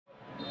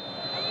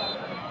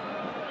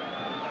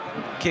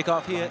kick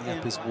off here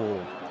in his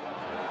wall.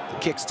 The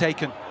kick's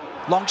taken.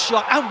 Long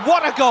shot, and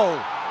what a goal!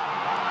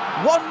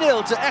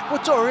 1-0 to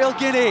Equatorial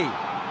Guinea.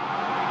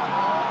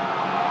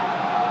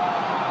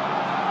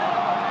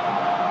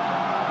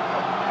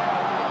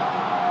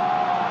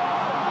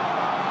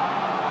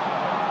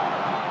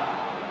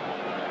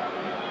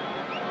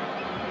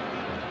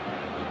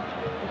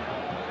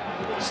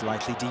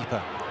 Slightly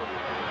deeper.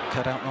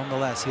 Cut out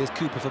nonetheless. Here's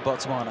Cooper for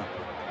Botswana.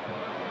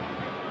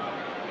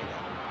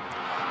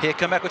 Here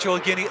come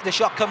Equatorial Guinea. The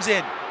shot comes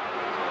in.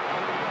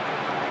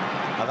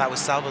 Now that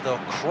was Salvador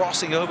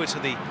crossing over to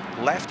the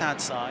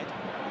left-hand side.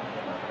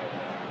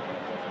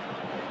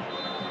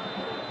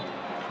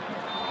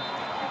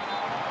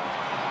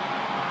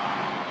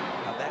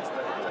 And there's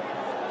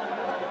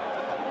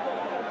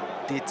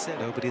Ditse,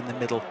 nobody in the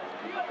middle.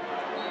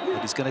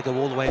 But he's going to go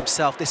all the way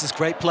himself. This is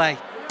great play.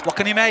 What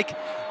can he make?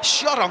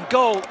 Shot on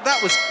goal. That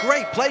was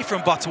great play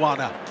from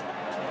Botswana.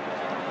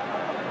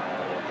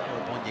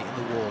 In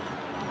the wall.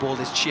 The ball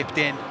is chipped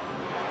in.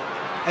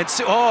 And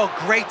so, oh,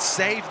 great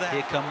save there.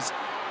 Here comes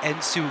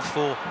Ensu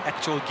for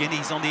Equatorial Guinea.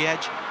 He's on the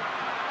edge.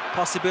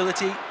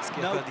 Possibility.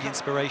 No. The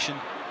inspiration.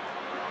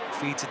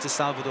 Feeds it to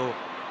Salvador.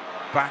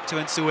 Back to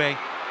Ensue.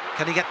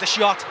 Can he get the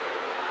shot?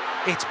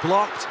 It's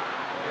blocked.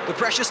 The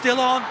pressure's still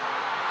on.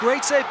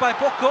 Great save by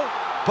Boko,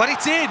 but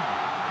it's in.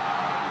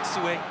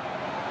 Ensue.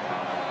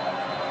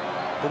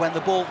 But when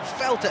the ball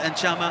fell to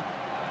Nchama,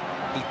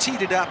 he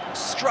teed it up,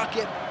 struck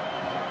it.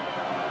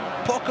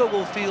 Boko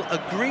will feel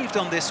aggrieved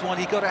on this one.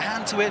 He got a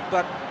hand to it,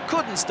 but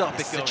couldn't stop it.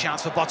 It's a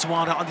chance for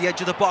Botswana on the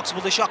edge of the box.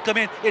 Will the shot come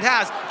in? It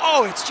has.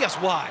 Oh, it's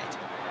just wide.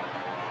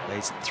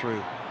 Lays it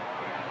through.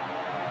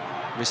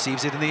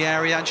 Receives it in the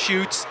area and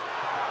shoots.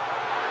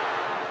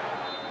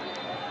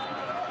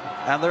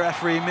 And the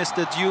referee,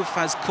 Mr. Diouf,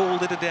 has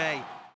called it a day.